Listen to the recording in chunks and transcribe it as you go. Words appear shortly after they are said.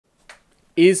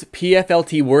Is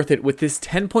PFLT worth it with this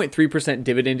 10.3%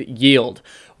 dividend yield?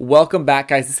 Welcome back,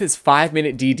 guys. This is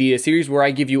 5-Minute DD, a series where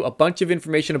I give you a bunch of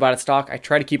information about a stock. I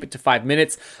try to keep it to 5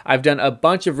 minutes. I've done a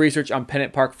bunch of research on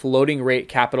PennantPark floating rate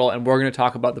capital, and we're going to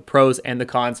talk about the pros and the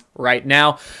cons right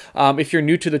now. If you're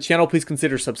new to the channel, please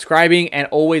consider subscribing and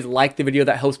always like the video.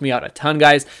 That helps me out a ton,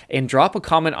 guys. And drop a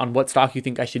comment on what stock you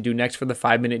think I should do next for the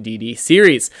 5-Minute DD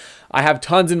series. I have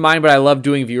tons in mind, but I love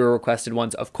doing viewer requested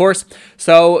ones, of course.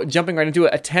 So jumping right into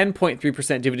it, a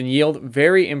 10.3% dividend yield,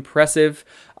 very impressive.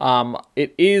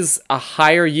 It is a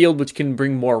higher yield, which can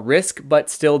bring more risk, but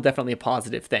still definitely a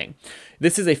positive thing.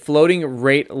 This is a floating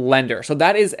rate lender. So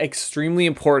that is extremely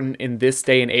important in this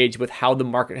day and age with how the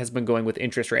market has been going with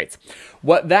interest rates.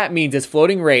 What that means is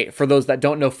floating rate, for those that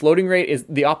don't know, floating rate is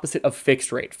the opposite of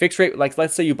fixed rate. Fixed rate, like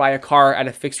let's say you buy a car at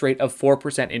a fixed rate of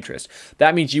 4% interest.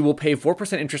 That means you will pay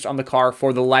 4% interest on the car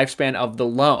for the lifespan of the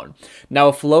loan. Now,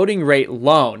 a floating rate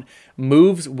loan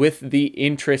moves with the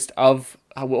interest of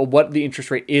what the interest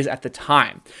rate is at the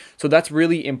time. So that's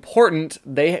really important.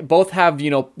 They both have,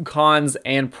 cons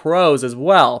and pros as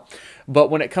well. But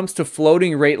when it comes to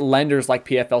floating rate lenders like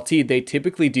PFLT, they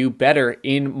typically do better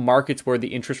in markets where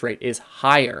the interest rate is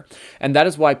higher. And that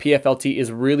is why PFLT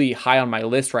is really high on my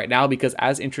list right now, because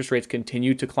as interest rates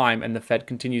continue to climb and the Fed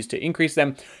continues to increase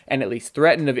them and at least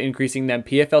threaten of increasing them,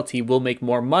 PFLT will make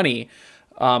more money.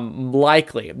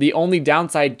 Likely. The only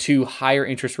downside to higher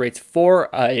interest rates for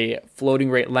a floating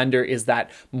rate lender is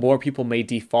that more people may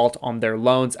default on their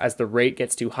loans as the rate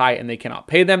gets too high and they cannot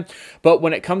pay them. But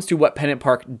when it comes to what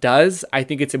PennantPark does, I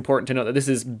think it's important to note that this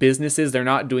is businesses. They're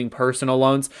not doing personal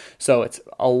loans. So it's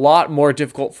a lot more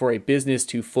difficult for a business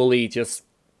to fully just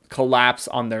collapse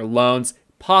on their loans.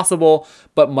 Possible,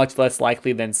 but much less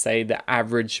likely than, say, the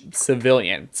average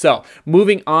civilian. So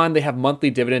moving on, they have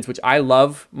monthly dividends, which I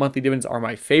love. Monthly dividends are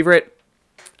my favorite.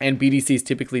 And BDCs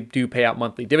typically do pay out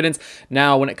monthly dividends.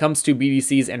 Now, when it comes to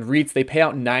BDCs and REITs, they pay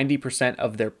out 90%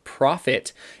 of their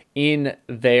profit in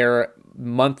their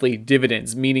monthly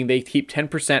dividends, meaning they keep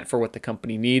 10% for what the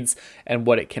company needs and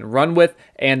what it can run with,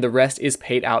 and the rest is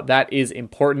paid out. That is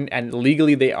important, and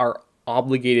legally they are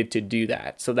obligated to do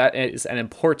that. So that is an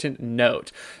important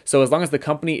note. So as long as the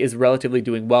company is relatively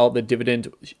doing well, the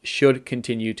dividend should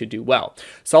continue to do well.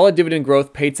 Solid dividend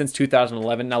growth paid since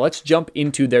 2011. Now let's jump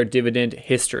into their dividend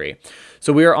history.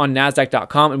 So we are on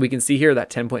NASDAQ.com and we can see here that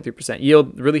 10.3%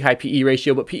 yield, really high PE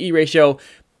ratio, but PE ratio,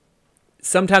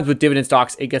 sometimes with dividend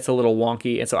stocks, it gets a little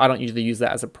wonky, and so I don't usually use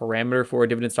that as a parameter for a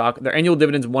dividend stock. Their annual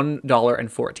dividend is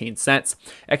 $1.14.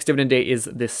 Ex-dividend date is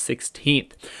the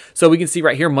 16th. So we can see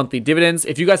right here, monthly dividends.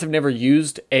 If you guys have never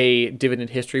used a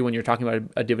dividend history when you're talking about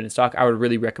a dividend stock, I would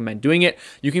really recommend doing it.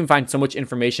 You can find so much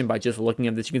information by just looking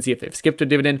at this. You can see if they've skipped a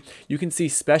dividend. You can see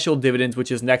special dividends,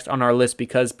 which is next on our list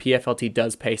because PFLT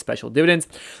does pay special dividends,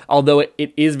 although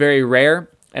it is very rare.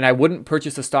 And I wouldn't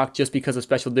purchase a stock just because of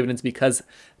special dividends because,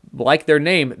 like their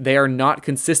name, they are not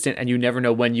consistent and you never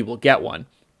know when you will get one.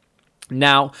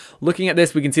 Now, looking at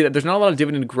this, we can see that there's not a lot of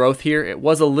dividend growth here. It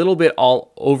was a little bit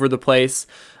all over the place,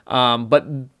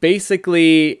 but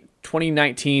basically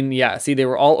 2019, yeah, see, they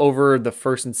were all over the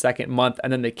first and second month,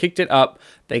 and then they kicked it up.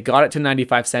 They got it to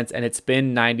 95 cents, and it's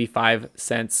been 95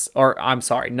 cents, or I'm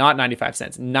sorry, not 95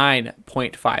 cents,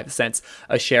 9.5 cents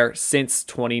a share since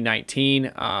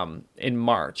 2019 in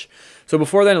March. So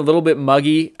before then, a little bit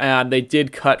muggy. They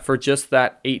did cut for just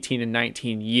that 18 and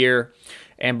 19 year.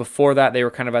 And before that, they were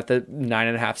kind of at the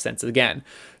 9.5 cents again.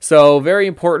 So very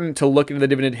important to look into the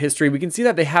dividend history. We can see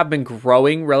that they have been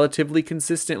growing relatively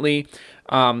consistently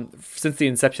since the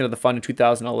inception of the fund in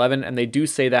 2011. And they do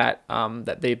say that,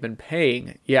 that they've been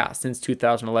paying, since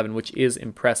 2011, which is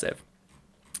impressive.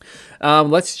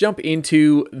 Let's jump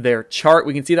into their chart.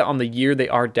 We can see that on the year, they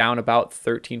are down about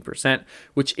 13%,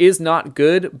 which is not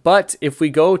good. But if we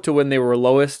go to when they were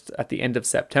lowest at the end of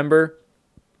September,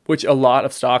 which a lot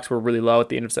of stocks were really low at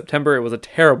the end of September. It was a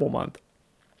terrible month.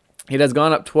 It has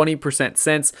gone up 20%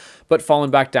 since, but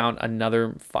fallen back down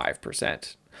another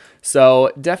 5%.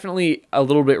 So definitely a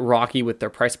little bit rocky with their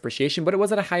price appreciation, but it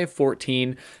was at a high of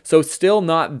 14. So still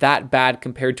not that bad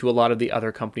compared to a lot of the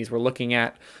other companies we're looking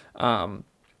at.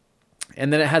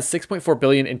 And then it has $6.4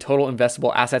 billion in total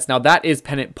investable assets. Now that is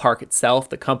PennantPark itself,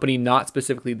 the company, not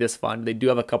specifically this fund. They do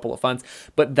have a couple of funds,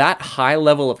 but that high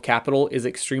level of capital is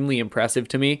extremely impressive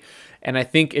to me. And I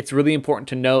think it's really important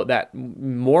to note that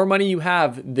more money you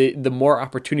have, the more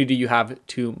opportunity you have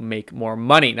to make more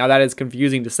money. Now that is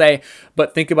confusing to say,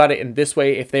 but think about it in this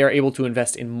way. If they are able to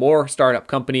invest in more startup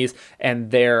companies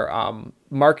and their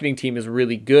marketing team is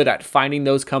really good at finding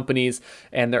those companies,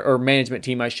 and their, or management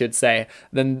team, I should say,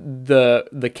 then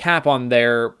the cap on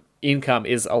their income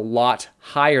is a lot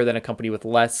higher than a company with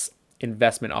less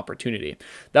investment opportunity.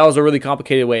 That was a really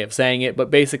complicated way of saying it,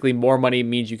 but basically more money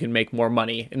means you can make more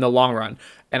money in the long run.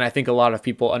 And I think a lot of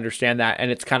people understand that,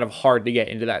 and it's kind of hard to get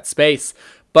into that space.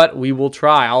 But we will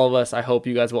try. All of us, I hope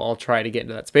you guys will all try to get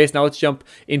into that space. Now let's jump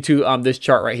into this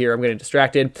chart right here. I'm getting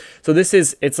distracted. So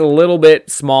it's a little bit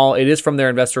small. It is from their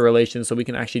investor relations, so we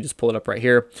can actually just pull it up right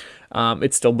here.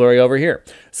 It's still blurry over here.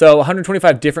 So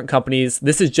 125 different companies.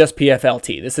 This is just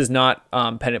PFLT. This is not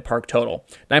Pennant Park total.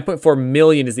 9.4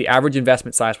 million is the average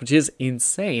investment size, which is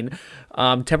insane.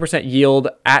 10% yield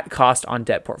at cost on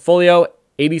debt portfolio.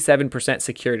 87%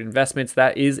 secured investments.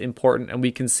 That is important, and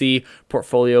we can see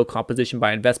portfolio composition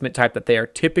by investment type that they are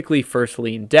typically first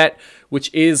lien debt,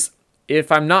 which is,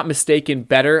 if I'm not mistaken,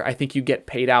 better. I think you get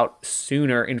paid out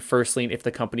sooner in first lien if the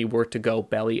company were to go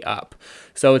belly up.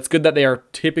 So it's good that they are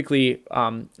typically,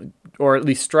 or at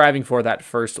least striving for, that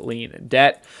first lien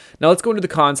debt. Now let's go into the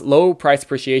cons. Low price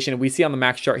appreciation. We see on the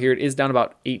max chart here, it is down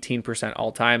about 18%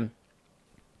 all time.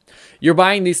 You're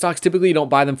buying these stocks, typically you don't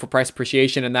buy them for price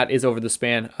appreciation, and that is over the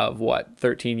span of what,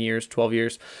 13 years, 12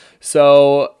 years.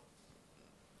 So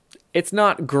it's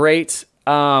not great.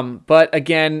 But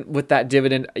again, with that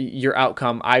dividend, your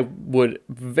outcome, I would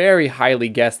very highly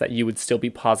guess that you would still be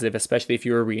positive, especially if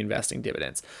you were reinvesting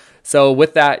dividends. So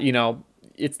with that, you know,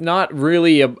 it's not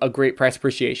really a great price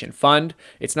appreciation fund.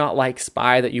 It's not like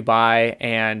SPY that you buy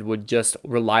and would just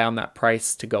rely on that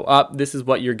price to go up. This is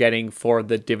what you're getting for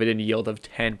the dividend yield of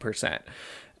 10%.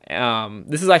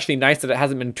 This is actually nice that it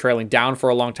hasn't been trailing down for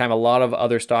a long time. A lot of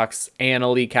other stocks,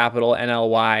 Annaly Capital,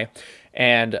 NLY,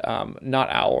 and not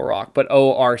Owl Rock, but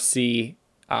ORC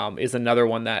is another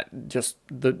one that just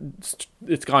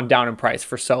it's gone down in price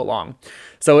for so long.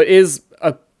 So it is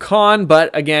a con,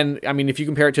 but again, I mean, if you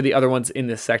compare it to the other ones in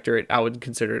this sector, I would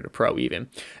consider it a pro even.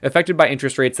 Affected by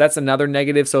interest rates, that's another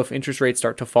negative. So if interest rates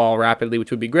start to fall rapidly,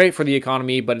 which would be great for the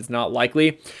economy, but it's not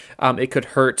likely, it could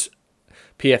hurt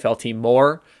PFLT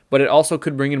more. But it also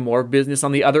could bring in more business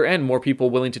on the other end, more people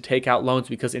willing to take out loans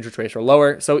because interest rates are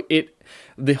lower. So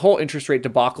the whole interest rate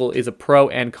debacle is a pro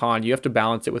and con. You have to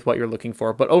balance it with what you're looking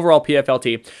for. But overall,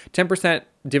 PFLT, 10%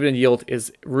 dividend yield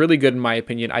is really good in my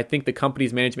opinion. I think the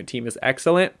company's management team is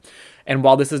excellent. And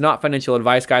while this is not financial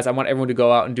advice, guys, I want everyone to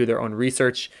go out and do their own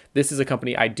research. This is a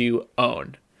company I do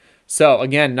own. So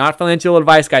again, not financial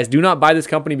advice, guys. Do not buy this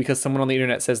company because someone on the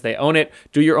internet says they own it.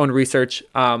 Do your own research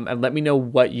and let me know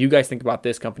what you guys think about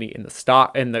this company in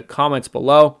the comments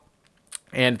below.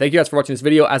 And thank you guys for watching this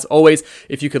video. As always,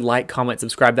 if you could like, comment,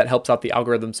 subscribe, that helps out the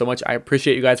algorithm so much. I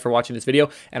appreciate you guys for watching this video,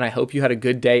 and I hope you had a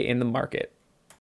good day in the market.